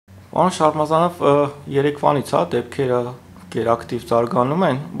Պարոն Շարմազանով, երեկվանից դեպքերը գերակտիվ զարգանում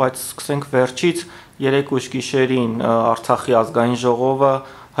են, բայց սկսենք վերջից, երեկ ուշ գիշերին Արցախի ազգային ժողովը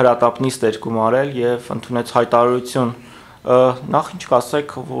հրատապ նիստ էր գումարել եւ ընդունեց հայտարարություն։ Նախ ինչ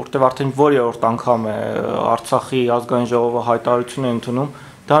կասեք, որտեղ արդեն որերորդ անգամ է Արցախի ազգային ժողովը հայտարարություն է ընդունում,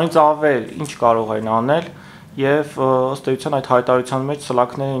 դրանից ավել ինչ կարող են անել եւ ըստ էության այդ հայտարարության մեջ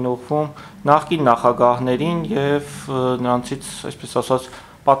սլաքներ են ուղղվում նախկին նախագահներին եւ նրանցից, այսպես ասած,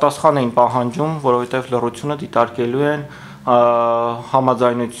 պատասխան էին պահանջում, որովհետև լռությունը դիտարկելու են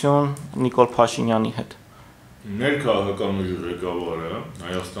համաձայնություն Նիկոլ Փաշինյանի հետ։ Ներքաղաքական ուժի ղեկավարը,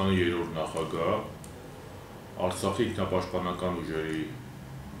 Հայաստանի երրորդ նախագահ, Արցախի ինքնապաշտպանական ուժերի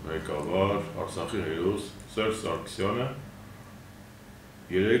ղեկավար, Արցախի հերոս Սերժ Սարգսյանը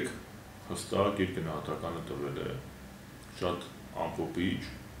երեք հստակ իր գնահատականը տվել է շատ ամփոփիչ,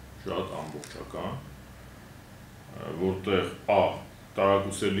 շատ ամբողջական, որտեղ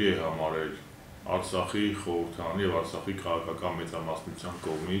տարակուսելի է համարել Արցախի խորհրդարանի և Արցախի քաղաքական մեծամասնության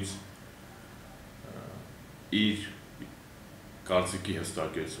կողմից իր կարծիքի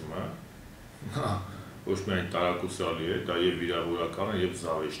հստակեցումը, ոչ միայն տարակուսալի է, դա և վիրավորական է, և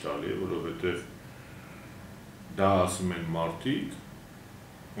զավեշտալի է, որովհետև դա ասում են մարդիկ,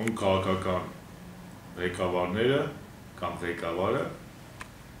 ում քաղաքական ղեկավարները կամ ղեկավարը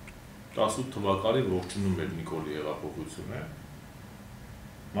 18 թվականին ողջունում էր Նիկոլի հեղափոխությունը,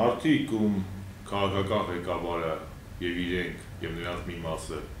 մարդիկ, ում քաղաքական ղեկավարը և իրենք և նրանց մի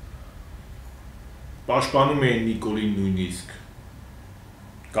մասը պաշտպանում էին Նիկոլին նույնիսկ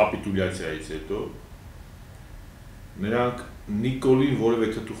կապիտուլյացիայից հետո, նրանք Նիկոլին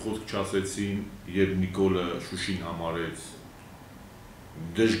որևէ թթուխոսք չասեցին, երբ Նիկոլը Շուշին համարեց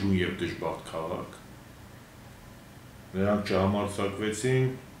դժգույն և դժբախտ քաղաք, նրանք չհամարձակվեցին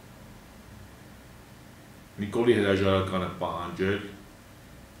Նիկոլի հրաժարականը պահանջել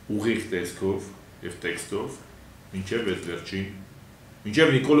ուղիղ տեսքով և տեքստով, մինչև այս վերջին,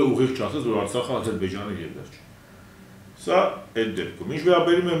 մինչև Նիկոլը ուղիղ չասեց, որ Արցախը Ադրբեջանը և վերջին։ Սա այդ դեպքում։ Ինչ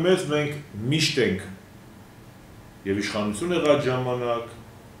վերաբերում է մեզ, մենք միշտ ենք և իշխանություն եղած ժամանակ,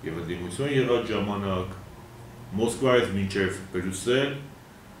 և ընդդիմություն եղած ժամանակ, Մոսկվայից մինչև Բրյուսել,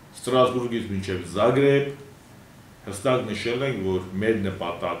 Ստրասբուրգից մինչև Զագրեբ, հստակ նշել ենք, որ մեր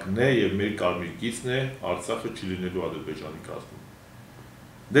նպատակն է և մեր կարմիր գիծն է Արցախը չլինելու Ադրբեջանի կազմում։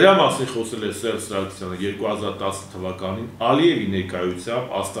 Դրա մասին խոսել է Սերժ Սարգսյանը 2010 թվականին Ալիևի ներկայությամբ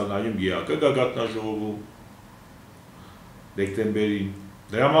Աստանայում ԵԱԿ գագաթնաժողովում դեկտեմբերին։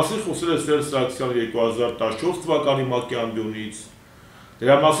 Դրա մասին խոսել է Սերժ Սարգսյանը 2014 թվականի ՄԱԿ-ի ամբիոնից։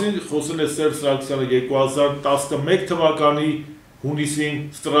 Դրա մասին խոսել է Սերժ Սարգսյանը 2011 թվականի հունիսին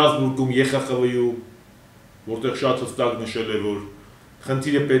Ստրասբուրգում ԵԽԽՎ-ում, որտեղ շատ հստակ նշել է, որ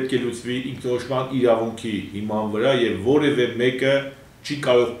խնդիրը պետք է լուծվի ինքնորոշման իրավունքի հիման վրա և որևէ մեկը չի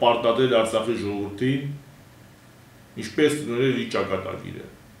կարող պարտադրել Արցախի ժողովրդին, ինչպես ծնորել իր ճակատագիրը։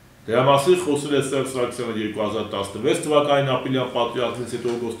 Դրա մասին խոսել է Սերժ Սարգսյանը 2016 թվականին ապրիլյան պատերազմից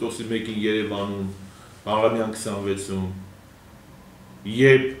հետո օգոստոսի 1-ին Երևանում, Բաղրամյան 26-ում,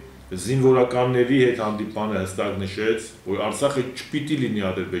 երբ զինվորականների հետ հանդիպանը հստակ նշեց, որ Արցախը չպիտի լինի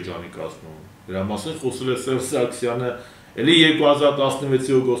Ադրբեջանի կազմում։ Դրա մասին խոսել է Սերժ Սարգսյանը էլի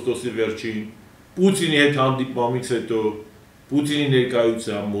 2016-ի օգոստոսի վերջին, Պուտինի հետ հանդիպումից հետո, Պուտինի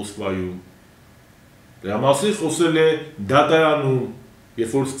ներկայությամբ Մոսկվայում։ Դրա մասին խոսել է դատարանում,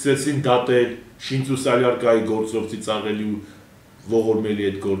 երբ որ սկսեցին դատել Շինցու Սալյարկայի գործով, ծիծաղելի ու ողորմելի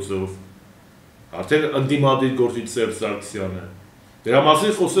այդ գործով, արդեն ընդդիմադիր գործիչ Սերժ Սարգսյանը։ Դրա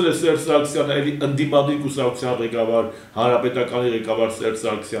մասին խոսել է Սերժ Սարգսյանը, էլի ընդդիմադիր կուսակցության ղեկավար, հանրապետականի ղեկավար Սերժ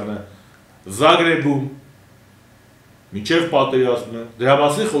Սարգսյանը, Զագրեբում, մինչև պատերազմը։ Դրա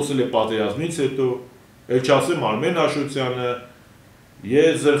մասին խոսել է պատերազմից հետո, էլ չասեմ Արմեն Աշոտյանը,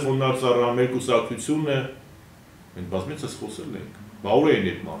 ես ձեր խոնարհ մեր կուսակցությունը, մենք բազմիցս խոսել ենք, բա ուր էին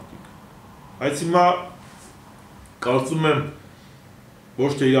այդ մարդիկ։ Բայց հիմա կարծում եմ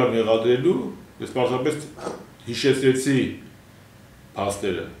ոչ թե իրար մեղադրելու, ես պարզապես հիշեցրեցի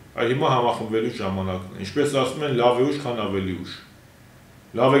փաստերը, այ հիմա համախմբվելու ժամանակն է, ինչպես ասում են, լավ է ուշ, քան ավելի ուշ։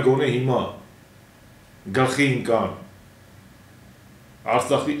 Լավ է գոնե հիմա գլխի ընկան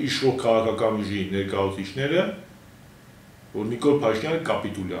Արցախի իշխող քաղաքական ուժի ներկայացուցիչները, որ Նիկոլ Փաշինյանը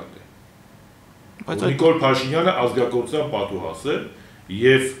կապիտուլյանտ է։ Որ Նիկոլ Փաշինյանը ազգակործության պատուհաս է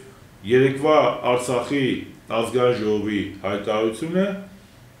և երեկվա Արցախի ազգային ժողովի հայտարարությունը,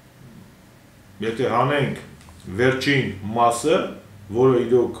 եթե հանենք վերջին մասը, որը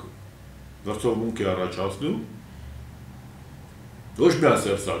իրոք վրդովմունք է առաջացնում, ոչ միայն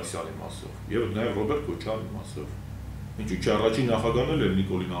Սերժ Սարգսյանի մասով, և նաև Ռոբերտ Քոչարյանի մասով, ինչու՞ չէ առաջին նախագահն էլ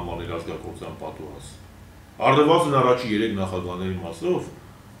Նիկոլին համարել ազգակործության պատուհաս։ Առնվազն առաջին 3 նախագահների մասով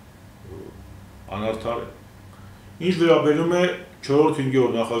անարդար է։ Ինչ վերաբերում է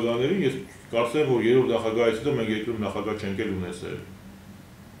 4-5-րդ նախագահներին, ես կարծեմ, որ 3-րդ նախագահից հետո մենք երկրում նախագահ չենք էլ ունեցել,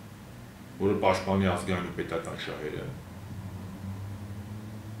 որը պաշտպանի ազգային ու պետական շահերը։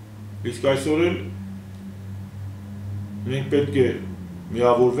 Իսկ այսօր էլ մենք պետք է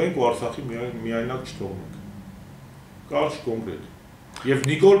միավորվենք ու Արցախի միայնակ չթողնենք։ Կարճ կոնկրետ։ Եվ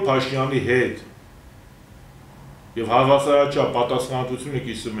Նիկոլ Փաշինյանի հետ եւ հավասարաչափ պատասխանատվությունը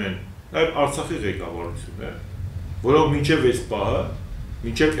կիսում են նաեւ Արցախի ղեկավարությունը, որով մինչև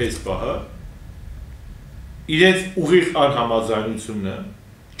այս պահը իրենց ուղիղ անհամաձայնությունը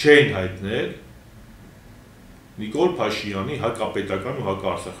չեն հայտնել Նիկոլ Փաշինյանի հակապետական ու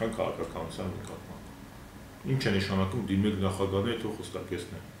հակաարցախյան քաղաքականության նկատմամբ։ Ինչ է նշանակում դիմել նախագահները թող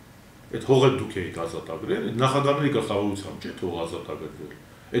հստակեցնեն։ Այդ հողը դուք եք ազատագրել, այդ նախագահների գլխավորությամբ չէ թող ազատագրել։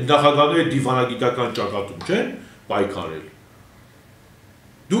 Այդ նախագահները դիվանագիտական ճակատում չեն պայքարել։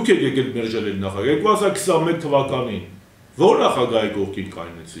 Դուք եք եկել մերժել այդ նախագահը 2021 թվականին, որ նախագահի կողքին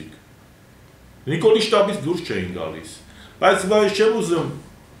կայնեցիք։ Նիկոլի շտաբից դուրս չէին գալիս։ Բայց ես չեմ ուզում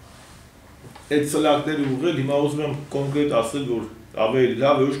այդ սլակները ուղղել, հիմա ուզում եմ կոնկրետ ասել, որ ավելի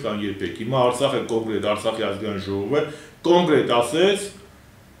լավ է ուշ կան երբեք։ Հիմա Արցախը կոնկրետ, Արցախի ազգային ժողովը կոնկրետ ասեց,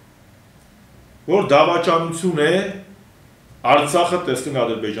 որ դավաճանություն է Արցախը տեսնեն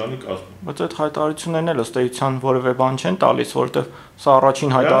Ադրբեջանի կազմում։ Բայց այդ հայտարարություններն էլ ըստ էության որևէ բան չեն տալիս, որովհետև սա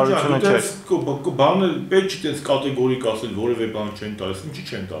առաջին հայտարարությունը չէ։ Բանը պետք չի տես կատեգորիկ ասել որևէ բան չեն տալիս, ինչի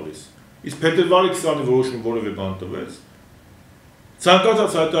չեն տալիս։ Իսկ փետրվարի 20-ի որոշումը որևէ բան տվեց։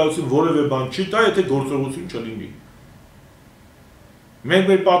 Ցանկացած հայտարարություն որևէ բան չի տա, եթե գործողություն չլինի։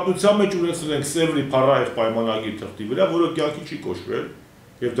 Մենք մեր պատմության մեջ ունեցել ենք Սևրի փառահեղ պայմանագիր թղթի վրա, որը կյանքի չի կոչվել,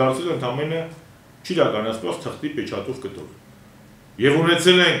 եւ դարձել ընդամենը չիրականացված թղթի պечатով կտոր։ Եվ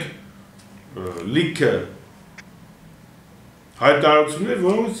ունեցել ենք լիքը հայտարարություններ,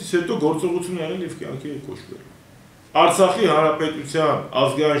 որոնցից հետո գործողություն եղել եւ կյանքի է կոչվել։ Արցախի հանրապետության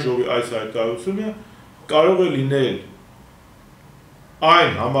ազգային ժողովի այս հայտարարությունը կարող է լինել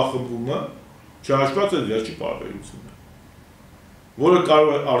այն համախմբումը, չհաշված այդ վերջի պարբերությունը, որը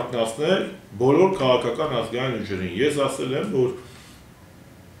կարող է արթնացնել բոլոր քաղաքական ազգային ուժերին։ Ես ասել եմ,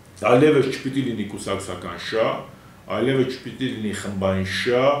 որ այլևս չպիտի լինի կուսակցական շահ, այլևս չպիտի լինի խմբային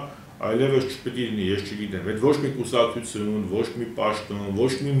շահ, այլևս չպիտի լինի, ես չգիտեմ, այդ ոչ մի կուսակցություն, ոչ մի պաշտոն,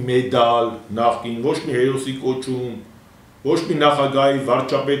 ոչ մի մեդալ նախկին, ոչ մի հերոսի կոչում, ոչ մի նախագահի,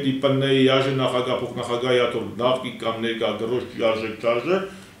 վարչապետի, ՊՆ-ի, ԱԺ նախագահ, փոխնախագահի աթոռ նախկին կամ ներկա գրոշ չարժե,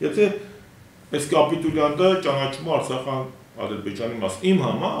 եթե այս կապիտուլյանտը ճանաչում է Արցախյան Ադրբեջանի մաս։ Իմ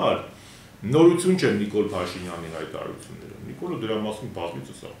համար նորություն չէ Նիկոլ Փաշինյանի հայտարարությունները։ Նիկոլը դրա մասին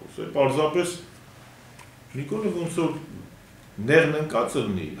բազմիցս է խոսել։ Պարզապես Նիկոլը ոնց որ ներն ընկած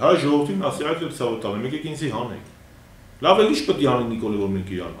լինի, հայ ժողովրդին ասի այդ էլ ցավոտալ, մեկ եք ինձի հանեք։ Լավ էլ ինչ պետք է անի Նիկոլը, որ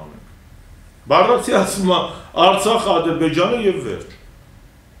մենք իրան հանենք։ Բառացի ասում է Արցախը, Ադրբեջանը եւ վերջ։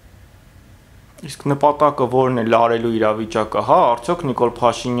 Իսկ նպատակը որն է լարելու իրավիճակը, հա, արդյոք Նիկոլ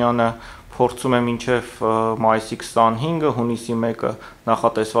Փաշինյանը փորձում է մինչև մայիսի 25-ը, հունիսի 1-ը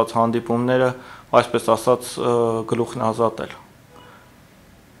նախատեսված հանդիպումները, այսպես ասած, գլուխն ազատել։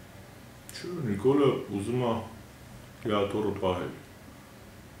 Չէ, Նիկոլը ուզում է լիաթոռը պահել։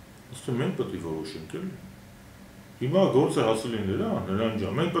 Ըստ մենք պետք է որոշենք, էլի։ Հիմա գործը հասել է նրան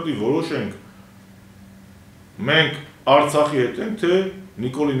ջան, մենք պետք է որոշենք։ Մենք Արցախի հետ ենք, թե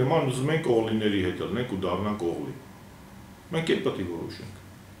Նիկոլի նման ուզում ենք օղլիների հետ լինենք ու դառնանք օղլի։ Մենք էլ պետք է որոշենք։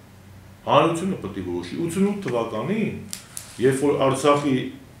 Հանրությունը պետք է որոշի 88 թվականին, երբ որ Արցախի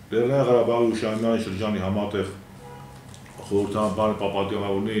Լեռնային Ղարաբաղի ու Շահումյանի շրջանի համատեղ խորհրդանապար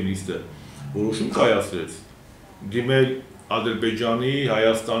պապատյանավորների նիստը որոշում կայացրեց դիմել Ադրբեջանի,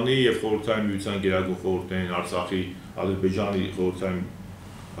 Հայաստանի եւ Խորհրդային Միության գերագույն խորհրդային Արցախի Ադրբեջանի խորհրդային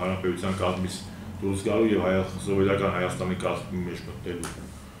հանրապետության կազմից դուրս գալու եւ սովետական Հայաստանի կազմի մեջ մտնելու։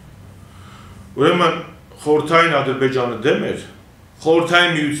 Ուրեմն խորհրդային Ադրբեջանը դեմ էր,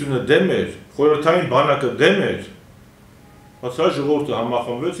 խորհրդային միությունը դեմ էր, խորհրդային բանակը դեմ էր, բայց հայ ժողովուրդը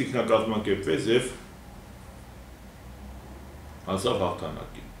համախմբվեց, ինքնակազմակերպվեց եւ հասավ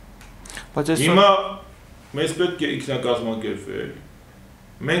հաղթանակի։ Բայց հիմա մեզ պետք է ինքնակազմակերպվել,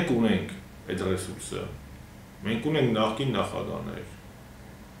 մենք ունենք այդ ռեսուրսը, մենք ունենք նախկին նախագահներ,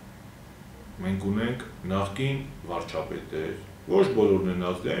 մենք ունենք նախկին վարչապետեր, ոչ բոլորն են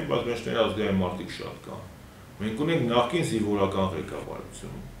ազգային, բայց մեջներ ազգային մարդիկ շատ կան, մենք ունենք նախկին զինվորական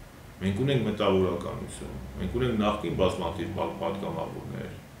ղեկավարություն, մենք ունենք մտավորականություն, մենք ունենք նախկին բազմաթիվ պատգամավորներ,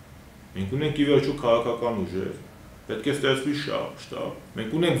 մենք ունենք ի վերջո քաղաքական ուժեր, պետք է ստեղծվի շտաբ,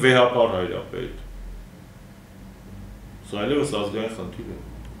 մենք ունենք վեհապար հայրապետ, սա այլևս ազգային խնդիր է,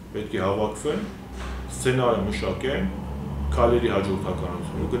 պետք է հավաքվեն, սցենարը մշակեն քայլերի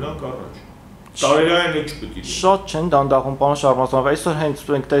հաջորդականություն ու գնանք առաջ։ Տարերային է չպետք է։ Շատ չեն դանդաղում, պարոն Շարմազանով, այսօր հենց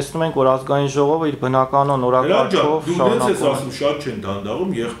մենք տեսնում ենք, որ ազգային ժողովը իր բնականon օրակարգով շարունակում է։ Դու ասում շատ չեն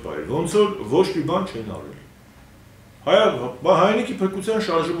դանդաղում, եղբայր, ոնց որ ոչ մի բան չեն արել։ Հայրենիքի փրկության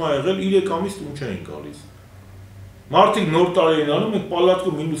շարժումը ա եղել 3 ամիս տուն չէին գալիս։ Մարդիկ նոր տարի են անում, մենք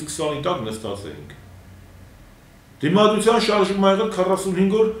պալատքում -20-ի տակ նստած էինք։ Դիմադրության շարժումը ա եղել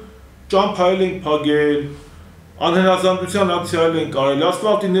 45 օր ճամփայել ենք փագել, անհնազանդության ակցիաներ ենք արել,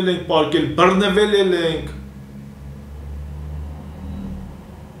 ասֆալտինել ենք պարկել, բռնվել ենք։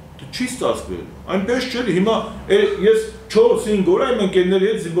 Դա չի ստացվել։ Այնպես չէր, հիմա ես 4-5 օր այմ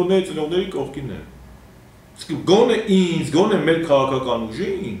ընկերների հետ զինվորների ծնողների կողքին եմ։ Իսկ գոնե ինձ, գոնե մեր քաղաքական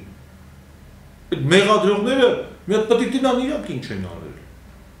ուժին, այդ մեղադրողները մի հատ պետք է դնան իրանք ինչ են արել։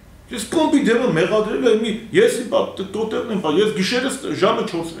 Ես կոմպի դեմը մեղադրել եմ, ես տոտերն եմ, ես գիշերս ժամը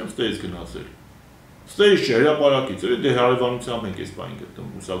 4-ին եմ ստեյից գնացել։ Ստեյից չէ, հրապարակից էր, դե հարևանությամբ ենք այս բանը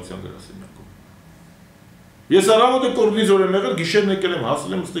գտնում ուսակցության գրասենյակում։ Ես առավոտը կորնիզոր եմ եղել, գիշերն եկել եմ,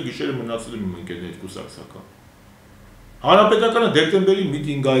 հասել եմ, ստե գիշերը մնացել եմ իմ ընկերների հետ կուսակցական։ Հանրապետականը դեկտեմբերի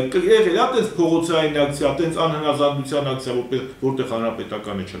միտինգ ա եղել, այդպես փողոցային ակցիա, այդպես անհնազանդության ակցիա, որտեղ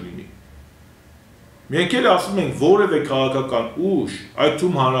հանրապետականը չլինի։ Մենք էլ ասում ենք, որևէ քաղաքական ուժ, այդ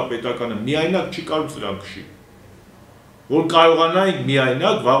թվում հանրապետականը միայնակ չի կարող սրան քշի։ Որ կարողանայինք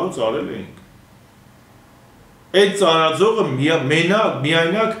միայնակ վաղուց արել էինք։ Այդ ծանրաձողը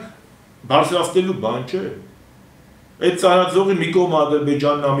միայնակ բարձրացնելու բան չէ։ Այդ ծանրաձողի մի կողմը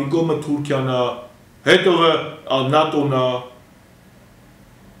Ադրբեջանն է, մի կողմը Թուրքիան է, հետո ՆԱՏՕ-ն է։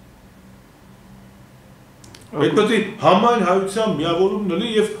 Այդ պետք է համայն հայության միավորումն լինի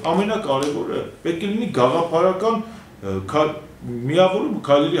եւ ամենակարևորը պետք է լինի գաղափարական միավորում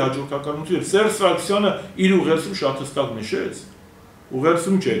քայլերի հաջորդականություն եւ Սերժ Սարգսյանը իր ուղերձում շատ հստակ նշեց։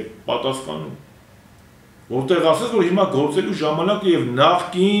 Ուղերձում չէ, պատասխանում։ Որտեղ ասես որ հիմա գործելու ժամանակը եւ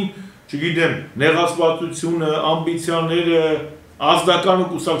նախկին, չգիտեմ, նեղացվածությունը, ամբիցիաները, ազգական ու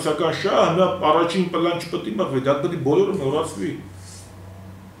կուսակցական շահը առաջին պլան չպետք է մղվի, դա պետք է բոլորը մոռացվի։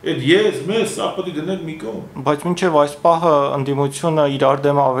 Այդ ես, մեզ, սա պետք է դնենք մի կողմ։ Բայց մինչև այս պահը ընդդիմությունը իրար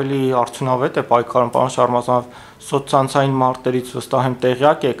դեմ ավելի արդյունավետ է պայքարում, պարոն Շարմազանով, սոցցանցային մարտերից վստահ եմ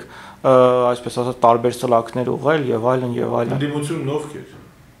տեղյակ եք, այսպես ասած տարբեր սլաքներ ուղղել եւ այլն եւ այլն։ Ընդդիմությունն ովքեր։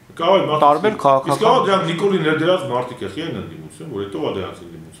 Կարող է տարբեր քաղաքական։ Իսկ կարող դրանք Նիկոլի ներդրած մարտիկ է, խիեն ընդդիմություն, որ հետո ա դրանց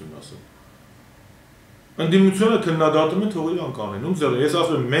ընդդիմությունն ասել։ Ընդդիմությունը քննադատում է թող իրանք անեն, ում ձեռը։ Ես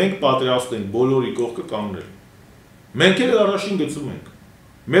ասում եմ, մենք պատրաստ ենք բոլորի կողքը կանգնել։ Մենք էլ առաջին գծում ենք։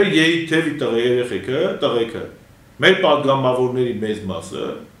 Մեր երիտևի տղեկը, մեր պատգամավորների մեծ մասը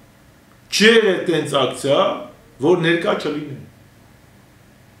չի եղել տենց ակցիա, որ ներկա չլինեն։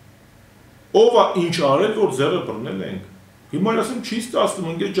 Ով է ինչ արել, որ ձեռը բռնել ենք։ Հիմա ասեմ չի ստացվում,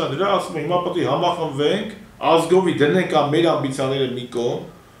 ընկեր ջան, դրա ասում եմ, հիմա պետք է համախմբվենք, ազգովի դնենք մեր ամբիցիաները մի կողմ,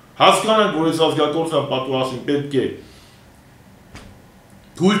 հասկանանք, որ այս ազգակործան պատուհասին պետք է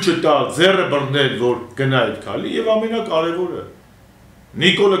թույլ չտալ, ձեռը բռնել, որ գնա այդ քայլի եւ ամենակարևորը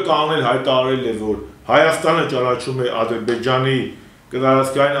Նիկոլը կանել հայտարարել է, որ Հայաստանը ճանաչում է Ադրբեջանի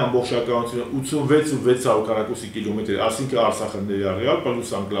կդարածքային ամբողջականությունը 86.600 քառակուսի կիլոմետր, այսինքն Արցախը ներառյալ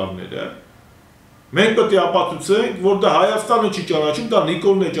պլյուս անկլավները։ Մենք պետք է ապացուցենք, որ դա Հայաստանը չի ճանաչում, դա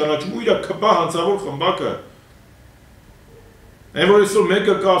Նիկոլն է ճանաչում ու իր քպա հանցավոր խմբակը։ Այն որ այսօր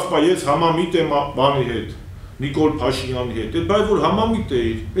մեկը կա ասպա, ես համամիտ եմ բանի հետ, Նիկոլ Փաշինյանի հետ, բայց որ համամիտ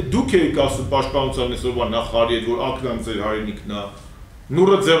էիր, դուք եք ասում պաշտպանության այսօրվա նախարարի հետ, որ ակնան ձեր հայրենիքն է,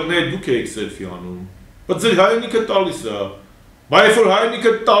 նուրը ձեռներ դուք եք սելֆի անում, բայց ձեր հայրենիքը տալիս է, բայց որ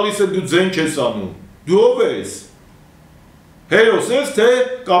հայրենիքը տալիս է դու ձեն չես անում, դու ով ես, հերոս ես թե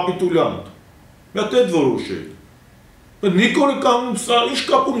կապիտուլյանտ, մետ էդ որոշեք, Նիկոլը կանում սա, ինչ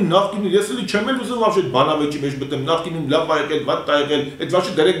կապ ունի նախկինի, ես էլի չեմ էլ ուզում վարշ այդ բանավեճի մեջ մտեմ, նախկինում լավ ա եղել, վատ ա եղել, այդ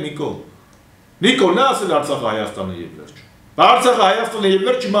վարշը դրեք մի կողմ։ Նիկոլն է ասել Արցախը Հայաստանը եւ վերջ։ Արցախը Հայաստանը եւ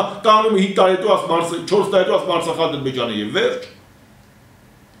վերջ, հիմա կանում է 5 տարի հետո 4 տարի հետո Արցախը Ադրբեջանը եւ վերջ։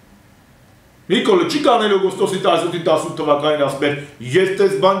 Նիկոլը չի կանել օգոստոսի 17-18 թվականին ասում էր, ես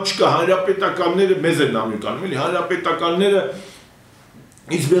տես բան չկա, հանրապետականները մեզ են նամյութ անում, էլի հանրապետականները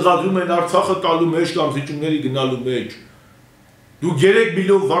ինձ մեղադրում են Արցախը տալու մեջ կամ զիջումների գնալու մեջ։ Դուք 3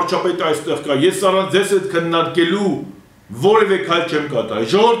 միլիոն վարչապետ այստեղ կա, ես առանց ձեզ հետ քննարկելու որևէ քայլ չեմ կատարել։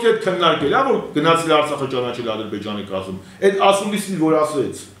 Ժողովրդի հետ քննարկել, հա, որ գնացել Արցախը ճանաչել Ադրբեջանի կազմում։ Այդ ասուլիսին որ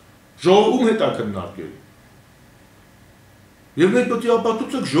ասեց, ժողովում հետ է քննարկել։ Եվ մենք պետք է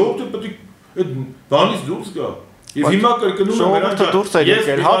ապացուցենք, ժողովուրդը պետք է այդ բանից դուրս գա։ Եվ հիմա կրկնում եմ ժողովուրդը դուրս է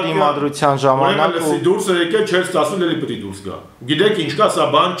եկել, հա, դիմադրության ժամանակ ու դուրս է եկել, չէր ստացվում, էլի պետք է դուրս գա։ Գիտեք ինչ կա, սա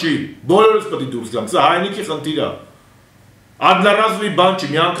բան չի, բոլորս պետք է դուրս գանք, սա հայրենիքի խնդիր է։ Ադնարազվի բան չի,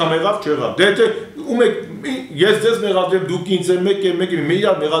 մի անգամ եղավ, չեղավ։ Դե ում եք ես ձեզ մեղադրեմ, դուք ինձ մեկ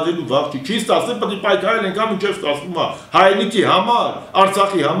իրար մեղադրելու վաղ չի, չի ստացվում, պետք է պայքարել ենք մինչև ստացվում է հայրենիքի համար,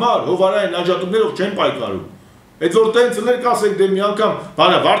 Արցախի համար, հովարային անջատումներով չեն պայքարում։ Այդ որ տենց ներ կասեք դե մի անգամ,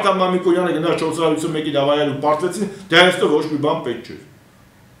 բանը Վարդան Մամիկոյանը գնաց 451 մեկին հավայելու պարտվեցին, դե այստեղ ոչ մի բան պետք չէր։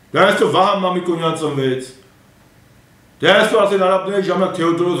 Դե այստեղ Վահան Մամիկոյան ծնվեց։ Դե այստեղ ասեն արաբների ժամանակ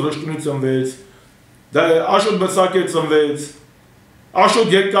Թեոդորոս Ռշտունի ծնվեց։ Դե Աշոտ Մսակեր ծնվեց։ Աշոտ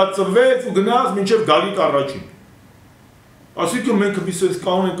երկաթ ծնվեց ու գնաց մինչև Գագիկ առաջին։ Այսինքն մենք մի sense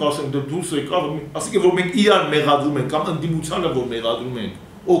կանոն ենք ասենք դե դուրս եկավ, այսինքն որ մենք իրար մեղադրում ենք կամ ընդդիմությանը որ մեղադրում ենք,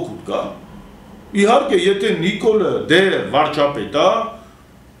 օգուտ կա։ Իհարկե, եթե Նիկոլը դե վարչապետ է,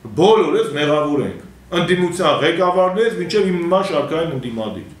 բոլորս մեղավոր ենք։ Ընդդիմության ղեկավարներից մինչև իմ նման շարքային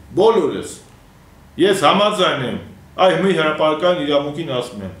ընդդիմադիր։ Բոլորս։ Ես համաձայն եմ, այ մի հրապարակային իրավունքին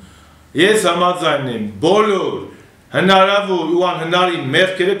ասում եմ։ Ես համաձայն եմ բոլոր հնարավոր ու անհնարին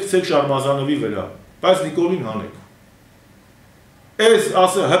մեղքերը գցեք Շարմազանովի վրա, բայց Նիկոլին հանեք։ Այս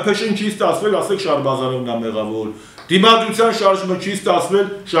ասը ՀՓՇ-ին չի ստացվել, ասեք Շարմազանովն է մեղավոր։ Դիմադրության շարժումը չի ստացվել,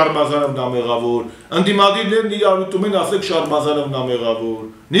 Շարմազանովն է մեղավոր։ Ընդդիմադիրներն իրարուտում են, ասեք Շարմազանովն է մեղավոր։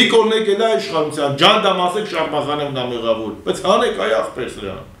 Նիկոլն եկել է իշխանության, ջանդամ ասեք Շարմազանովն է մեղավոր։ Բայց հանեք այ ախպեր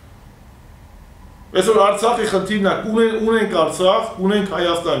սրան։ Այսօր Արցախի խնդիրն է, ունենք Արցախ, ունենք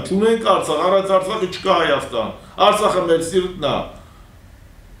Հայաստան, չունենք Արցախ, առանց Արցախի չկա Հայաստան։ Արցախը մեր սիրտն է։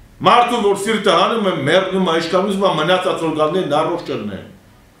 Մարդուն որ սիրտը հանում է, մեռնում է, իշխանությունը մնացած օրգաններն առողջ չլինեն։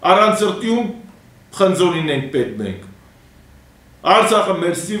 Առանց սրտիում խնձորին ենք պետք մենք։ Արցախը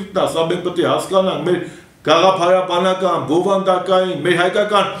մեր սիրտն է, սա մենք պետք է հասկանանք, մեր գաղափարաբանական, բովանդակային, մեր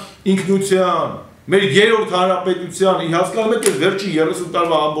հայկական ինքնության, մեր երրորդ հանրապետության, հասկանում եք, վերջի 30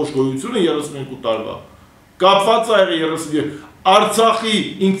 տարվա ամբողջ գոյությունը 32 տարվա։ Կապված է եղել 32 Արցախի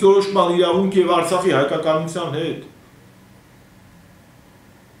ինքնորոշման իրավունք եւ Արցախի հայկականության հետ։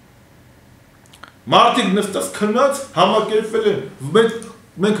 Մարդիկ նստած քնած համակերպվել են,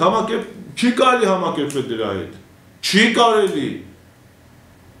 մենք համակերպ չի կարելի համակերպվել դրա հետ։ Չի կարելի։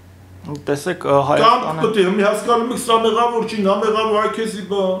 Տեսեք Հայաստանը պետք է մի հասկանում եք սա մեղավոր չի, նա մեղավոր այ քեզի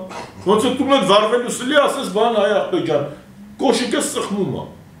բան։ Ոնց է դու եք վարվելու սլի ասես բան այ ախպեր ջան։ Կոշիկը սխմում է։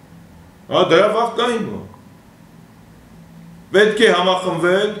 Հա դրա վաղ կային է։ Պետք է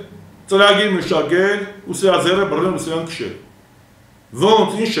համախմբվել, ծրագիր մշակել ու սրա ձեռը բռնել ու սրան քշել։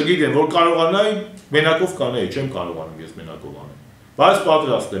 Ոնց ինչ չգիտեմ, որ կարողանայի մենակով կանեի, չեմ կարողանում ես մենակով անել։ Բայց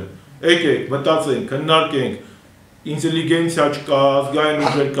պատրաստ եմ։ Եկեք, մտածենք, քննարկենք, ինտելիգենցիա չկա, ազգային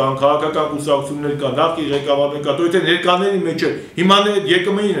ուժեր կան, քաղաքական կուսակցություններ կան, նախկին ղեկավարներ կան, դու ներկաների մեջ է, հիմա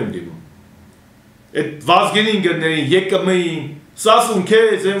ԵԿՄ-ին եմ դիմում։ Այդ Վազգենի ընկերներին, ԵԿՄ-ին, սասուն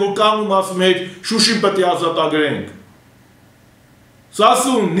քեզ, այն որ կանում ասում էր, Շուշին պետք է ազատագրենք։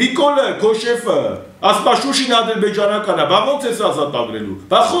 Սասուն, Նիկոլը, քո շեֆը, ասում է Շուշին ադրբեջանական է, բա ոնց ես ազատագրելու։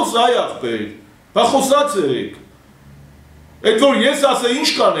 Բա խոս այ ախպեր, բա խոսած եք։ Այդ որ ես ասա ինչ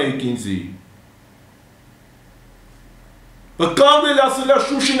կանեիք ինձի։ Կանվել ասելա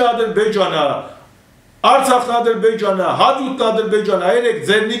Շուշին Ադրբեջանա, Արցախն Ադրբեջանա, Հադրութն Ադրբեջանա, երեք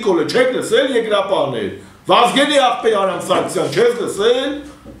ձեր Նիկոլը չեք լսել երկրապահներ, Վազգենի ախպեր Արամ Սարգսյան չեք լսել,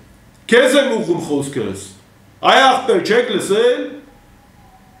 քեզ եմ ուղղում խոսքս, այ ախպեր չեք լսել,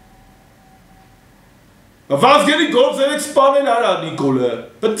 Վազգենի գործերեք սպանել արա Նիկոլը,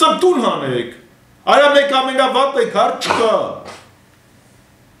 ծպտուն հանեք, արա մեկ ամենավատ եք, հարդ չկա։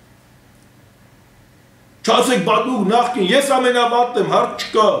 Չասեք բադուղ նախքին, ես ամենավատն եմ, հարդ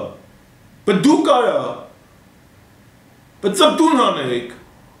չկա, բը դու կարա, բը ծպտուն հանեք,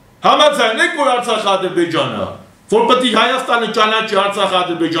 համաձայն եք, որ Արցախ Ադրբեջանա, որ պետք է Հայաստանը ճանաչի Արցախ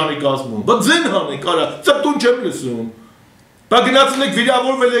Ադրբեջանի կազմում, բը ձեն հանեք, կարա, ծպտուն չեմ լսում, բա գնացել եք,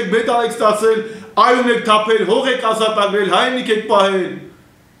 վիրավորվել եք, մեդալ եք ստացել, այուն եք թափել, հող եք ազատագրել, հայնիկ եք պահել,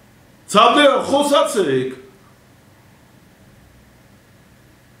 ցավները խոսած եք,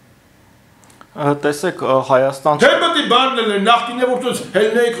 Տեսեք Հայաստան Թե պետք է բանն էլ նախքին է որ դուք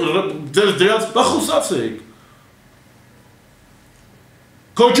հելնեիք ձեր դրած բախոսացեք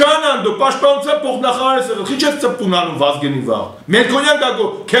Քոչանան դու պաշտպանության փոխնախարար ես եղել, քիչ ես ծպտուն անում Վազգենի վաղ։ Մելքոնյան գագո,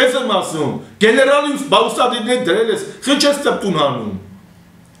 քեզ եմ ասում, գեներալիուս բաուսադիդներ դրել ես, քիչ ես ծպտուն անում։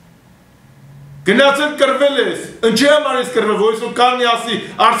 Գնացել կրվել ես, ինչի համար ես կրվել, որ ես կանի ասի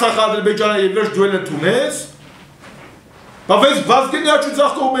Արցախ Ադրբեջանը եւ վերջ դու էլ ընդունես։ Բայց Վազգենի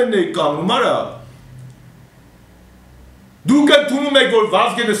աչուձախ կողմերն եք կանում, արա։ Դուք ընդունում եք, որ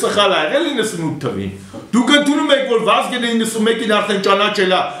Վազգենը սխալ է եղել 98 թվին։ Դուք ընդունում եք, որ Վազգենը 91-ին արդեն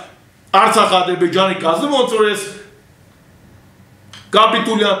ճանաչել է Արցախ Ադրբեջանի կազմում, ոնց որ ես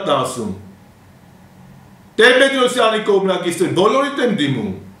կապիտուլյանտն ասում։ Տեր-Պետրոսյանի կողմնակիցներ բոլորիդ եմ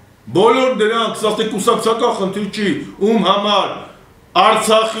դիմում։ Բոլոր դրանք, սա կուսակցական խնդիր չի, ում համար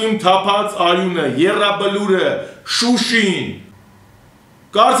Արցախին թափած արյունը, եռաբլուրը, Շուշին,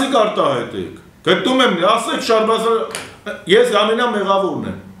 կարծիք արտահայտեք, գտնում եմ, ասեք Շարմազան, ես ամենամեղավորն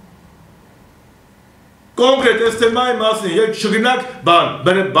եմ, կոնկրետ այս թեմայի մասին, երբ չգնաք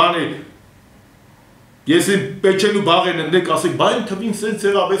բանի, եսի պեչելու բաղեն ընդեք, ասեք, բայն թվին սենց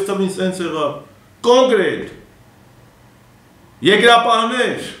եղավ, ես թվին սենց եղավ, կոնկրետ,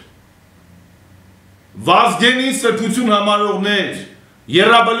 երկրապահներ, Վազգենի սրբություն համարողներ,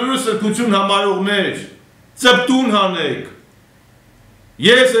 Եռաբլուրի սրբություն համարողներ, ծպտուն հանեք,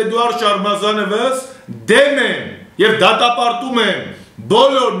 ես Էդուարդ Շարմազանովս դեմ եմ և դատապարտում եմ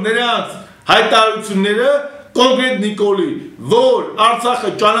բոլոր նրանց հայտարարությունները կոնկրետ Նիկոլի, որ Արցախը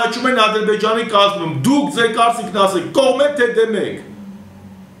ճանաչում են Ադրբեջանի կազմում, դուք ձեր կարծիքն ասեք, կողմ եք թե դեմ եք։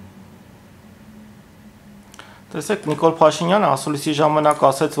 Տեսեք, Նիկոլ Փաշինյանը ասուլիսի ժամանակ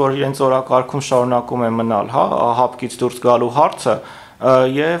ասեց, որ իրենց օրակարգում շարունակում է մնալ, հապկից դուրս գալու հարցը,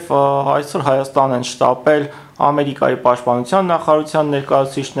 եւ այսօր Հայաստան են շտապել Ամերիկայի պաշտպանության նախարարության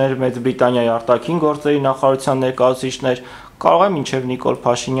ներկայացուցիչներ, Մեծ Բրիտանիայի արտաքին գործերի նախարարության ներկայացուցիչներ, կարող է մինչև Նիկոլ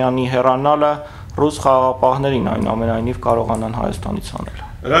Փաշինյանի հեռանալը ռուս խաղաղապահներին այնուամենայնիվ կարողանան Հայաստանից անել։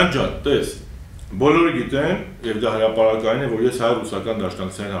 Հրանտ ջան, տես, բոլորը գիտեն, եւ դա հրապարակային է, որ ես հայ-ռուսական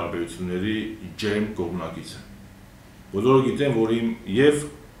դաշնակցային հարաբերությունների ջերմ կողմնակից եմ։ Բոլորը գիտեն, որ իմ եւ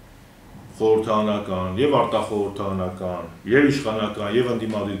խորհրդարանական, եւ արտախորհրդարանական, եւ իշխանական, եւ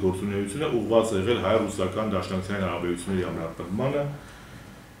ընդդիմադիր գործունեությունը ուղղված եղել հայ-ռուսական դաշնակցային հարաբերությունների ամրապնդմանը։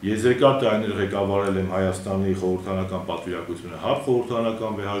 Ես երկար տարիներ ղեկավարել եմ Հայաստանի խորհրդարանական պատվիրակությունը ՀԱՊ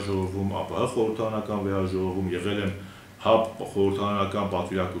խորհրդարանական վեհաժողովում, ԱՊՀ խորհրդարանական վեհաժողովում, եղել եմ ՀԱՊ խորհրդարանական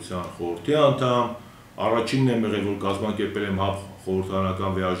պատվիրակության խորհրդի անդամ, առաջինն եմ եղել, որ կազմակերպել եմ ՀԱՊ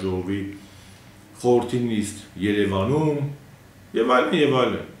խորհրդարանական վեհաժողովի խորհրդի նիստ Երևանում եւ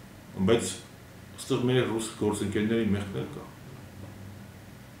այլն, բայց այստեղ մեր ռուս գործընկերների մեղքն կա։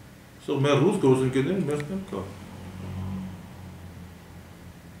 Այստեղ մեր ռուս գործընկերների մեղքն կա։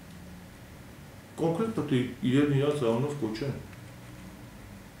 Կոնկրետ պետք է իրեն իրաց անունով կոչեն։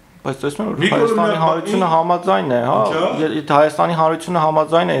 Բայց տեսնում եք, Հայաստանի Հանրությունը համաձայն է, եթե Հայաստանի Հանրությունը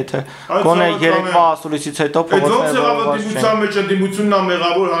համաձայն է, եթե գոնե երեկվա ասուլիսից հետո փոխվի։ Դիմության մեջ ընդդիմությունն է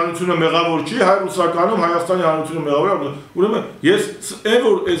մեղավոր, հանրությունը մեղավոր չի, հայ-ռուսականում Հայաստանի Հանրությունը մեղավոր է։ Ուրեմն ես այն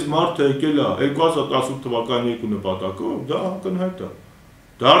որ այս մարդը եկել է 2018 թվականի երկու նպատակով, դա ակնհայտ է։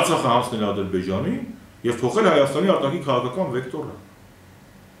 Դա Արցախը հանձնել Ադրբեջանին եւ փոխել Հայաստանի արտաքին քաղաքական վեկտորը։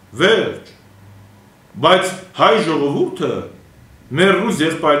 Վերջ։ Բայց հայ ժողովուրդը մեր ռուս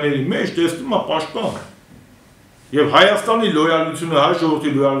եղբայրների մեջ տեսնում է պաշտպան։ Եվ Հայաստանի լոյալությունը, հայ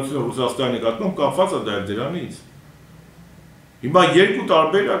ժողովրդի լոյալությունը Ռուսաստանի նկատմամբ կապված է դրանից։ Հիմա երկու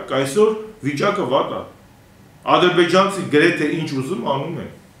տարբերակ, այսօր վիճակը վատ է։ Ադրբեջանցի գրեթե ինչ ուզում անում են։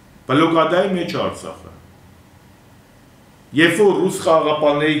 Բլոկադայի մեջ է Արցախը։ Երբ որ ռուս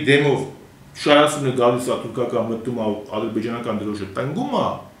խաղաղապահների դեմով շարասունը գալիս է թուրքական մտնում է ադրբեջանական դրոշը տնկում է,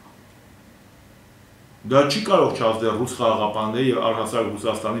 դա չի կարող չազդել ռուս խաղաղապահների եւ առհասարակ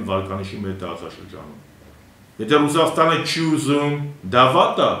Ռուսաստանի վարկանիշի մեր տարածաշրջանում։ Եթե Ռուսաստանը չի ուզում, դա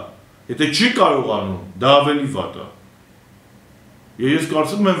վատ է, եթե չի կարողանում, դա ավելի վատ է։ Ես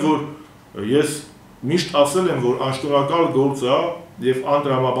կարծում եմ, որ ես միշտ ասել եմ, որ անշնորհակալ գործ է եւ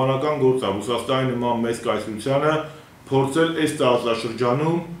անտրամաբանական գործ է Ռուսաստանի նման մեծ կայսրությանը փորձել այս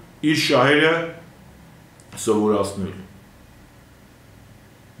տարածաշրջանում իր շահերը սովորացնել։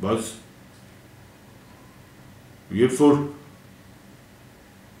 Բայց երբ որ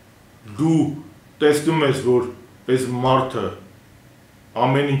դու տեսնում ես, որ այս մարդը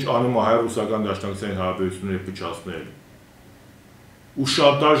ամեն ինչ անում է հայ-ռուսական դաշնակցային հարաբերությունները փչացնել, ու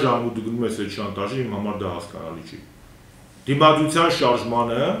շանտաժ անում ու դու գնում ես այդ շանտաժը, իմ համար դա հասկանալի չի։ Դիմադրության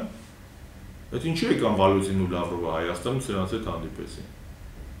շարժմանը, այդ ինչի եկան Վալոզին ու Լավրովը Հայաստանում սրանց հետ հանդիպեցին։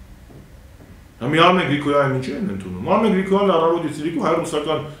 Մի Արմեն Գրիգորյանը ինչ են ընդունում։ Արմեն Գրիգորյանը առավոտից իրիկու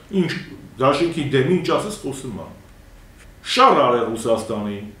հայ-ռուսական ինչ դաշինքի դեմ ինչ ասես խոսում է։ Շար արել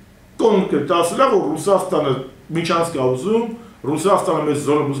Ռուսաստանին, կոնկրետ ասել է, որ Ռուսաստանը միջանցք է ուզում, Ռուսաստանը մեզ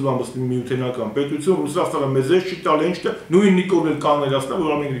զորը ուզում է միութենական պետություն, Ռուսաստանը մեզ էս չի տալ, ինչ թե նույն Նիկոլն էլ կաներացնա,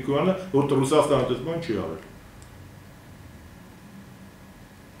 որ Արմեն Գրիգորյանը, որ Ռուսաստանը դες բան չի արել։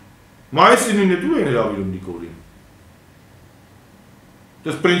 Մայիսի 9-ը դու են հրավիրում Նիկոլին։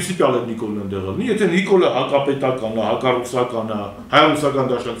 Դες պրինցիպիալ է Նիկոլն ընդեղել։ Եթե Նիկոլը հակապետական է, հակառուսական է,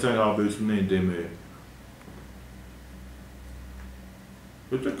 հայ-ռուսական դաշնակցային հարաբերություններին դեմ է։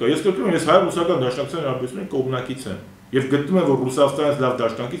 Ես գտնում եմ, ես հայ-ռուսական դաշնակցային հարաբերությունների կողմնակից եմ եւ գտնում եմ, որ Ռուսաստանից լավ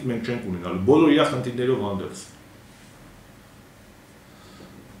դաշնակից մենք չենք ունենալու, բոլոր իր խնդիրներով հանդերձ։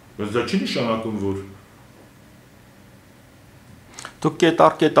 Բայց դա չի նշանակում, որ Դուք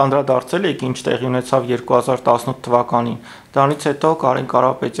կետառ անդրադարձել եք ինչ տեղի ունեցավ 2018 թվականին։ Դրանից հետո Կարեն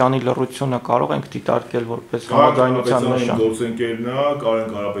Կարապետյանի լռությունը կարող ենք դիտարկել որպես համաձայնության նշան։ Գործընկերն է, Կարեն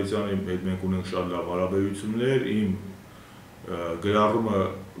Կարապետյանի հետ մենք ունենք շատ լավ հարաբերություններ, իմ գրառումը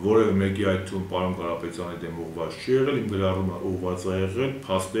որևէ մեկի այդ թվում պարոն Կարապետյանի դեմ ուղղված չի եղել, իմ գրառումը ուղղված է եղել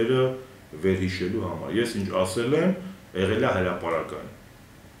փաստերը վերհիշելու համար։ Ես ինչ ասել եմ, եղել է հրապարակային։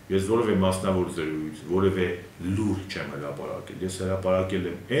 Ես որևէ մասնավոր զրույց, որևէ լուր չեմ հրապարակել։ Ես հրապարակել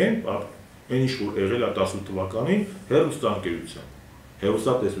եմ այն ինչ որ եղել է 18 թվականին հեռուստաընկերությամբ,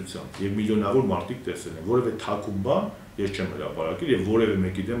 հեռուստատեսությամբ եւ միլիոնավոր մարդիկ տեսել են։ Որևէ թաքուն բան ես չեմ հրապարակել եւ որևէ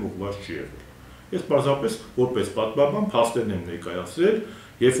մեկի դեմ ուղղված չի եղել։ Ես պարզապես որպես պատմաբան փաստերն եմ ներկայացրել,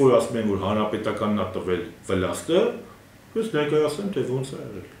 երբ որ ասում են որ հանրապետականն է տվել վլաստը, ես ներկայացրեմ թե ոնց է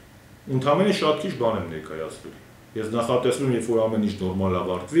եղել։ Ընդհանրապես շատ քիչ բան եմ ներկայացրել։ Ես նախատեսում եմ, երբ որ ամեն ինչ նորմալ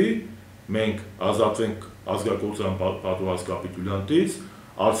ավարտվի, մենք ազատվենք ազգակործան պատուհաս կապիտուլյանտից,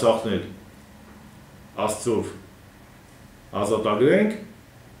 Արցախն էլ Աստծով ազատագրենք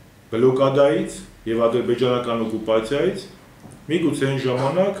բլոկադայից եւ ադրբեջանական օկուպացիայից, միգուցե այն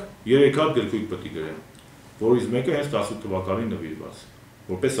ժամանակ 3 հատ գրքույկ պետք է գրեմ, որից մեկը հենց 18 թվականին նվիրված,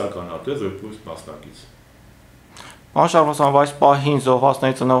 որպես ականատես, որպես մասնակից։ Պարոն Շարմազանով, այս պահին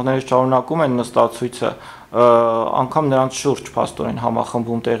զոհվածների ծնողները շարունակում են նստացույցը, անգամ նրանց շուրջ փաստորեն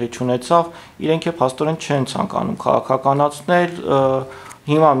համախմբում տեղի չունեցավ, իրենք է փաստորեն չեն ցանկանում քաղաքականացնել,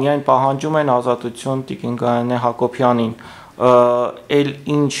 հիմա միայն պահանջում են ազատություն Տիկին Գայանե Հակոբյանին, էլ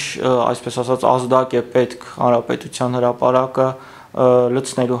ինչ, այսպես ասած, ազդակ է պետք հանրապետության հրապարակը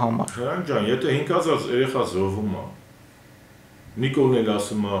լցնելու համար։ Հրանտ ջան, եթե 5000 երեխա զոհվում է, Նիկոլն էլ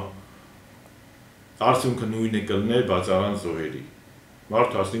ասում է արդյունքը նույնն է կլներ, բայց առանց զոհերի։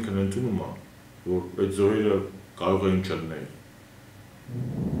 Մարդը ասինքն ընդունում է, որ այդ զոհերը կարող էին չլինել։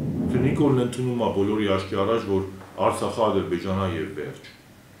 Թե Նիկոլն ընդունում է բոլորի աչքի առաջ, որ Արցախը Ադրբեջանա եւ վերջ։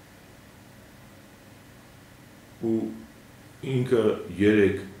 Ու ինքը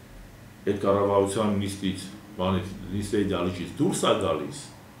 3 այդ կառավարության նիստից, նիստերի դալիճից դուրս է գալիս։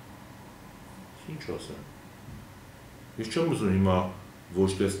 Ինչ ասեմ։ Ես չեմ ուզում հիմա ոչ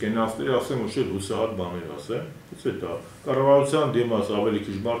թե սկենասների ասեմ, ոչ էլ հուսահատ բաներ ասեմ, գուցե դա կառավարության դիմաց ավելի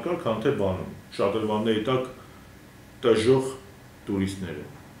քիչ բար կա, քան թե բանում։ Շատրվանների տակ տժող տուրիստները,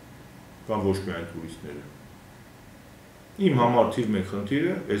 կամ ոչ միայն տուրիստները։ Իմ համար թիվ 1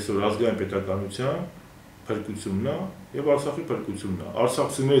 խնդիրը այսօր ազգային պետականության փրկությունն է եւ Արցախի փրկությունն է։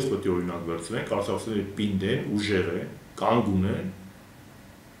 Արցախցիներից պետք է օրինակ վերցնենք, արցախցիները պինդ են, ուժեղ են, կանգուն են,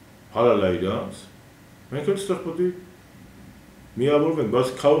 հարալ է իրանց։ Մենք էլ ստեղ պետք է միավորվենք, բայց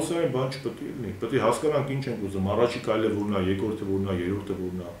քաոսային բան չպետք է լինի։ Պետք է հասկանանք ինչ ենք ուզում, առաջի քայլը որն է, երկրորդը որն է, երրորդը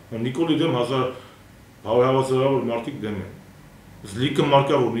որն է։ Նիկոլի դեմ 1000 մարդիկ դեմ են։ Զլիկը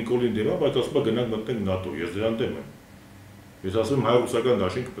մարկա որ Նիկոլին դեմ է, բայց ասում է գնանք մտնենք ՆԱՏՕ, ես դրան դեմ եմ։ Ես ասում եմ հայ-ռուսական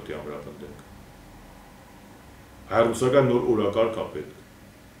դաշինքը պետք է ամրապնդենք։ Հայ-ռուսական նոր օրակարգ է պետք։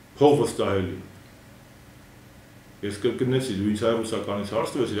 Փող վստահելի։ Ես կրկնեցի, դու ինձ հայ-ռուսականից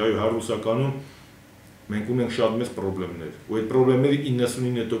հարց տվեցիր, այո, հայ-ռուսականում մենք ունենք շատ մեծ պրոբլեմներ, ու այդ պրոբլեմների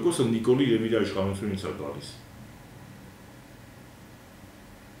 99%-ը Նիկոլի եւ իր իշխանությունից է գալիս։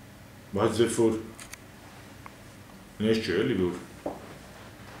 Բայց երբ որ նես չէ էլի որ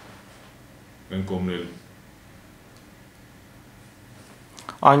են կողմնել։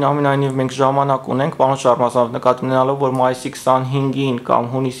 Այնուամենայնիվ մենք ժամանակ ունենք, պարոն Շարմազանով, նկատի ունենալով, որ մայիսի 25-ին կամ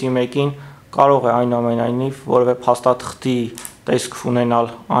հունիսի 1-ին կարող է այնուամենայնիվ որևէ փաստաթղթի տեսք ունենալ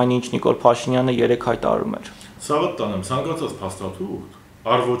այն ինչ Նիկոլ Փաշինյանը 3 հայտարարում էր։ Սավատ տանեմ, ցանկացած փաստաթուղթ,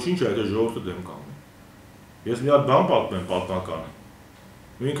 առ ոչինչ այդ ժողովուրդը դեմ կանգնի։ Ես մի հատ բան պատմեմ պատմական։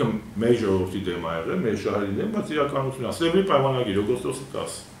 Ինքը մեր ժողովրդի դեմ ա եղել, մեր շահերի դեմ, բայց իրականությունն է։ Սևրի պայմանագիր օգոստոսի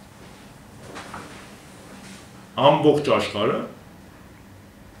 10։ Ամբողջ աշխարհը,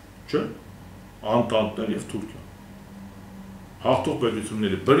 չէ՞, Անտանտներ եւ Թուրքիա։ Հաղթող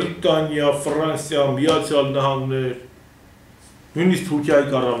պետությունները Բրիտանիա, Ֆրանսիա, Միացյալ Նահանգներ, նույնիսկ Թուրքիայի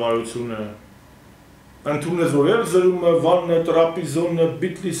կառավարությունը ընդունեց որ Էրզրումը, Վաննը, Տրապիզոնը,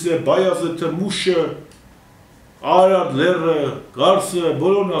 Բիթլիսը, Բայազեթը, Մուշը, Արարատ, Լեռը, Գարսը,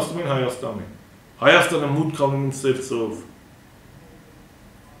 բոլորն ասում են Հայաստանին։ Հայաստանը մուտք անում սերծով։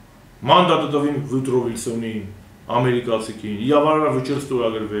 Մանդատը տվին Վուդրո Վիլսոնին, ամերիկացիքին, իրավարար վճիռ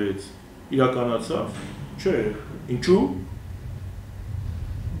ստորագրվեց, իրականացավ։ Չէ, ինչու՞։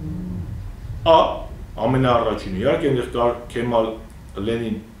 Ամենաառաջինը, իհարկե այնտեղ կար Քեմալ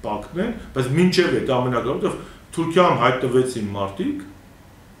Լենին պակտն է, բայց մինչև այդ ամենակարևորը Թուրքիայում հայտնվեցին մարդիկ,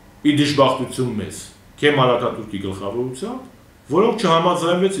 ի դժբախտություն մեզ, Քեմալ Աթաթուրքի գլխավորությամբ, որոնք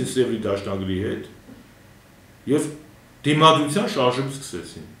չհամաձայնվեցին Սևրի դաշնագրի հետ եւ դիմադրության շարժում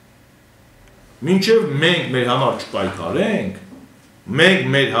սկսեցին։ Մինչև մենք մեր համար չպայքարենք, Մենք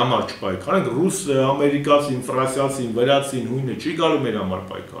մեր համար չպայքարենք, ռուսը, ամերիկացին, ֆրանսիացին, վրացին, հույնը չի գալու մեր համար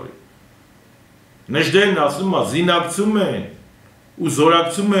պայքարի։ Նժդեն ասում է, զինակցում են ու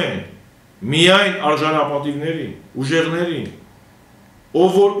զորակցում են միայն արժանապատիվներին, ուժեղներին,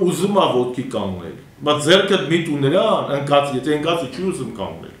 ով որ ուզում է ոտքի կանգնել, բայց ձեռքդ մի տու նրան, եթե ընկածը չի ուզում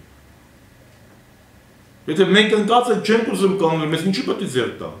կանգնել։ Եթե մենք ընկածը չենք ուզում կանգնել, մեզ ինչի պետք է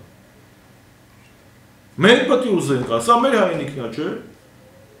ձեռք տան։ Մենք պետք է ուզենք, սա մեր հայրենիքն է, չէ՞։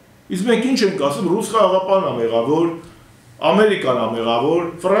 Իսկ մենք ինչ ենք ասում, ռուս խաղաղապանն է մեղավոր, Ամերիկան է մեղավոր,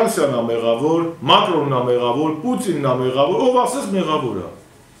 Ֆրանսիան է մեղավոր, Մակրոնն է մեղավոր, Պուտինն է մեղավոր, ով ասես մեղավոր է։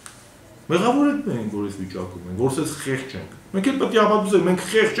 Մեղավոր եք մենք, որ այս վիճակում ենք, որ ասես խեղճ ենք։ Մենք էլ պետք է ապացուցենք, մենք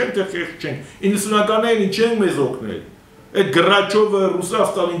խեղճ ենք, թե խեղճ չենք։ 90-ականներին չենք մեզ օգնել։ Այդ Գրաչովը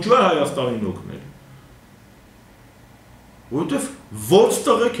Ռուսաստանին ինչու է Հայաստանին օգնել։ Որովհետև ո՞ց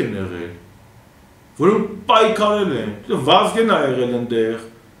տղեկ են եղել, որոնք պայքարել են, Վազգենն է եղել այնտեղ,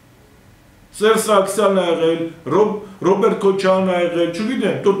 Սերժ Սարգսյանն է եղել, Ռոբերտ Քոչարյանն է եղել,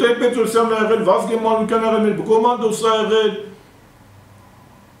 չգիտեմ, Տեր-Պետրոսյանն է եղել, Վազգեն Մանուկյանն է եղել, կոմանդոս է եղել։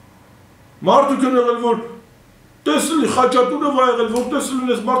 Մարդիկ են եղել, որ տեսել Խաչատուրով է եղել, որ տեսել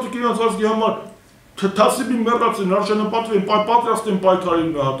են այս մարդիկ իրենց ազգի համար թասիբի մեռած են, արժանապատվեն, պատրաստ են պայքարի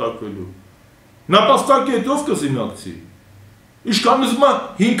նահատակվելու։ Նապաստակետով կզինակցի։ Ինչքան ուզում է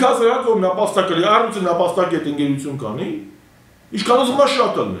 5000 հատ որ նապաստակը, առյուծը նապաստակետ ընկերություն կանի, ինչքան ուզում է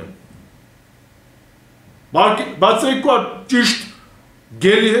շատ ելնեն։ Բայց երկու ճիշտ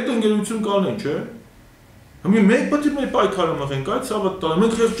գերի հետ ընկերություն կանեն, չէ։ Հիմա մենք պետք է մեր պայքարը մղենք, այդ ցավը տան։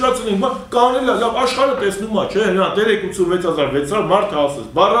 Մենք խեղճացել ենք, կանել է, լավ աշխարհը տեսնում է, չէ։ Հենա 386600 մարդ ասես,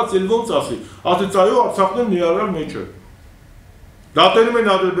 բառած էլ ոնց ասի։ Ասեց այո, Արցախն իրար մեջը։ Դա տենում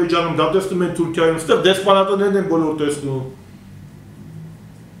են Ադրբեջանում, դա տեսնում են Թուրքիայում, այստեղ դեսպանատներն են բոլոր տեսնում։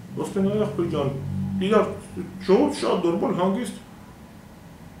 Ոսկե ախպեր ջան, իրար շոտ շատ նորմալ հանգիստ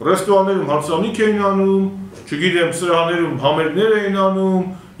ռեստորաններում հարսանիք էին անում, չգիտեմ, սրահներում համերգներ էին անում,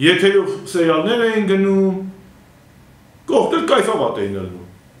 եթերով սերիալներ էին գնում, կողքեր կայֆավատ էին ելնում,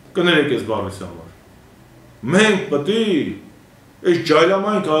 կներեք ես բառիս համար։ Մենք պետք է այս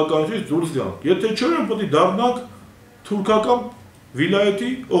ջայլամային քաղաքականությունից դուրս գանք, եթե չէ պետք է դառնանք թուրքական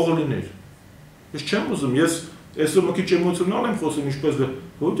վիլայեթի օղլիներ։ Ես չեմ ուզում, ես այսօր մի քիչ էմոցիոնալ եմ խոսում, ինչպես դե,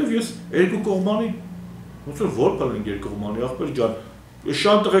 որովհետև ես երկու կողմանի, ոնց որ որբալ ենք երկու կողմանի, ախպեր ջան,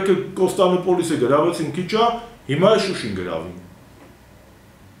 Շան տղեկը Կոստանդնուպոլիսը գրավեցին քիչա, հիմա է Շուշին գրավին։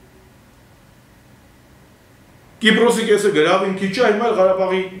 Կիպրոսի կեսը գրավին քիչա, հիմա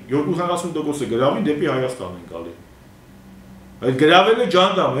Ղարաբաղի 70% գրավին դեպի Հայաստան են գալի։ Այդ գրավելը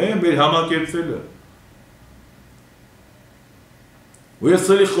ջանդամ է, մեր համակերպվելը։ Ու ես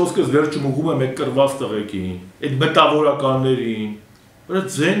ցելի խոսքս վերջում ուղում եմ այդ կրված տղեկին, այդ մտավորականներին, վրա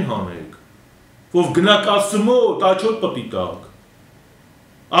ձեն հանեք, ով գնաք ասում մոտ, աչոտ պտի տակ։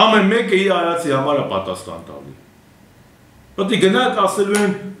 Ամեն մեկը իր արածի համար է պատասխան տալի։ Պետք է գնանք ասելու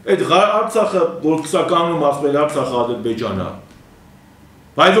են այդ Արցախը, որ քսականում ասում են Արցախը Ադրբեջանն է։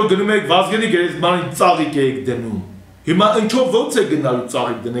 Բայց որ գնում եք Վազգենի գերեզմանին ծաղիկ եք դնում։ Հիմա ինչով ոնց է գնալու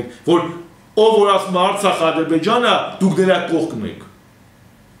ծաղիկ դնեք, որ ով որ ասում է Արցախը Ադրբեջանն է, դուք դրա կողքն եք։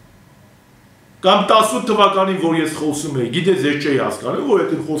 Կամ 18 թվականին, որ ես խոսում եի, գիտես ես չէի հասկանում, որ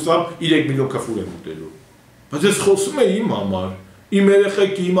եթե խոսամ 3 միլիոն քֆուր եմ ուտելու։ Բայց ես խոսում եի իմ համար, իմ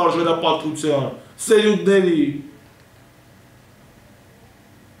երեխեքի, իմ արժանապատվության, սերունդների։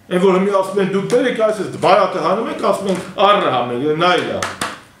 Այն որ հիմա ասում են դուք դերեք այսպես բարատը հանում եք, ասում են առը համեք, նայլա։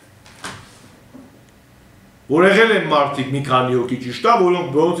 Որ եղել են մարդիկ մի քանի հոգի ճիշտ է,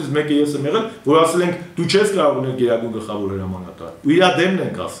 որոնցից մեկը ես եմ եղել, որ ասել ենք դու չես կարող ունել գերագույն գլխավոր հրամանատար։ Ու իր դեմն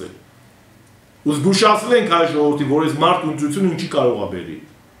ենք ասել։ Ու զգուշացել ենք հայ ժողովրդին, որ այս մարդ ընտրությունը ինչի կարող է բերի։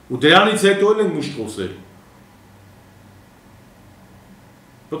 Ու դրանից հետո էլ ենք միշտ խոսել։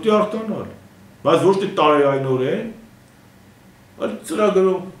 Պետք է արտանալ, բայց ոչ թե տարերայնորեն, այլ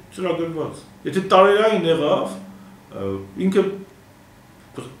ծրագրված։ Եթե տարերային եղավ, ինքը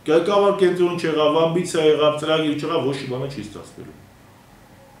ղեկավար կենտրոն չեղավ, ամբիցիա եղավ, ծրագիր չեղավ, ոչ մի բանը չի ստացվելու։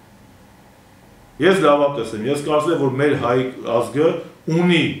 Ես լավատես եմ, ես կարծում եմ, որ մեր հայ ազգը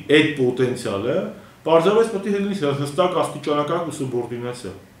ունի այդ պոտենցիալը, պարզապես պետք է լինի հստակ աստիճանական ու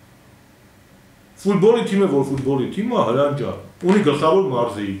սուբորդինացիա։ Ֆուտբոլի թիմը, որ ֆուտբոլի թիմը հրանջա, ունի գլխավոր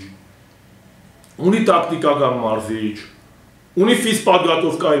մարզիչ, ունի տակտիկական մարզիչ, ունի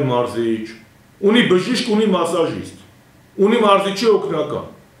ֆիզպադգատովկայի մարզիչ, ունի բժիշկ, ունի մասաժիստ, ունի մարզիչի օգնական,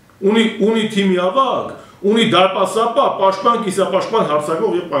 ունի թիմի ավագ, ունի դարպասապա, պաշտպան, կիսապաշտպան,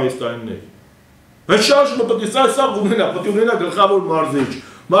 հարձակող եւ պահեստայիններ։ Բայց շարժումը պետք է սա ունենա գլխավոր մարզիչ,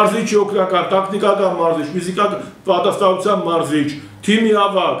 մարզիչի օգնական, տակտիկական մարզիչ, ֆիզիկական պատասխանատվության մարզիչ, թիմի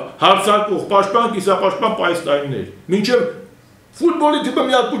ավագ, հարձակող, պաշտպան, կիսապաշտպան, պահեստայիններ։ Մինչև Ֆուտբոլի թիմը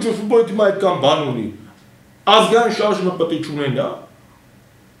մի հատ փուչը ֆուտբոլի թիմը այդքան բան ունի։ Ազգային շարժումը պետք է չունեն, հա։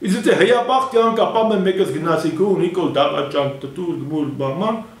 Իսկ եթե հեյաբախտյան կապամ են մեկս գնացիք ու Նիկոլ Դավաճան տտուր գմուր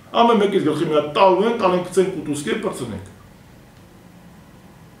բաման, ամեն մեկից գլխի մի հատ տալու են, տանեն գցեն կուտուսկեր պրծնենք։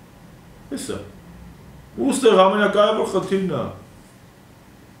 Հեսա։ Ուստեղ ամենակարևոր խնդիրն է։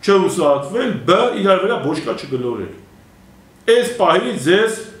 Չհուսահատվել, բ իրար վրա բոչկա չգլորել։ Այս պահից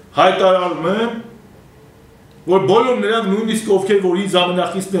ձեզ հայտարարում եմ, որ բոլոր նրանք նույնիսկ ովքեր, որ ինձ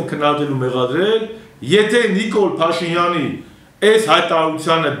ամենախիստն են քննադատել ու մեղադրել, եթե Նիկոլ Փաշինյանի այս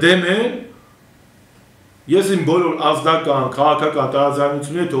հայտարարությանը դեմ են, ես իմ բոլոր ազգական, քաղաքական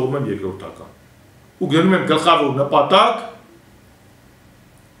տարաձայնությունները թողում եմ երկրորդական։ Ու գնում եմ գլխավոր նպատակ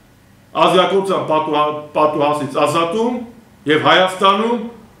ազգակործության պատուհասից ազատում եւ Հայաստանում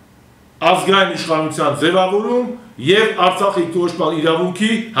ազգային իշխանության ձևավորում եւ Արցախի կորոշման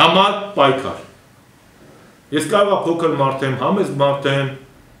իրավունքի համար պայքար։ Ես կարող եմ փոքր մարդ եմ, համեստ մարդ եմ,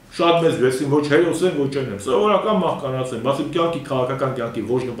 շատ մեծ վեսին, ոչ հերոս եմ, ոչ են եմ, սովորական մահկանաց եմ, բացի կյանքի քաղաքական կյանքի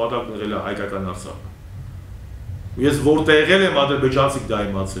ոչ նպատակն եղել է հայկական Արցախը։ Ես որտեղ եղել եմ, ադրբեջանցիք դա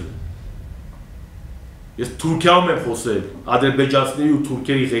իմացել են։ Ես Թուրքիայում եմ խոսել ադրբեջանցիների ու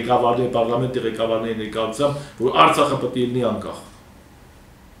թուրքերի ղեկավարների, պարլամենտի ղեկավարների ներկայությամբ, որ Արցախը պետք է լինի անկախ։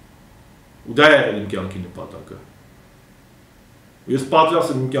 Ու դա է եղել իմ կյանքի նպատակը։ Ես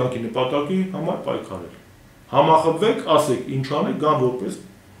պատրաստ եմ իմ կյանքի նպատակի համար պայքարել։ Համախմբվեք, ասեք ինչ անեք, գան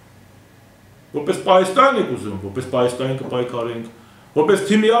որպես Պահեստայն եք ուզում, որպես Պահեստայն կպայքարենք, որպես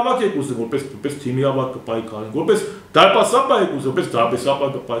թիմի ավակ եք ուզում, որպես թիմի ավակ կպայքարենք, որպես դարպասապա եք ուզում, որպես դարպասապա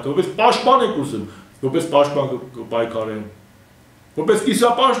կպայքարենք, որպես պաշտպան եք ուզում, որպես պաշտպան կպայքարենք, որպես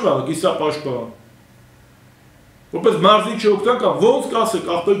կիսապաշտպան, կիսապաշտպան, որպես մարզիչ օգնական, ոնց կասեք,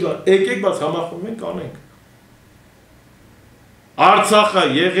 ախպեր ջան, եկեք բաց համախմբվենք, անենք։ Արցախը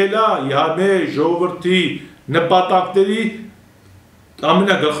եղել է մեր ժողովրդի նպատակների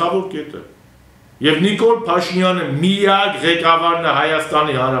ամենագլխավոր կետը։ Եվ Նիկոլ Փաշինյանը միակ ղեկավարն է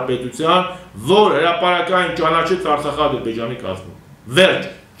Հայաստանի Հանրապետության, որ հրապարակային ճանաչեց Արցախա-Ադրբեջանի կազմում։ Վերջ,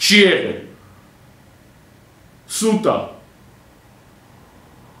 չի եղել։ Սուտ է։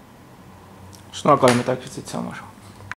 Շնորհակալ եմ հետաքրքրության համար։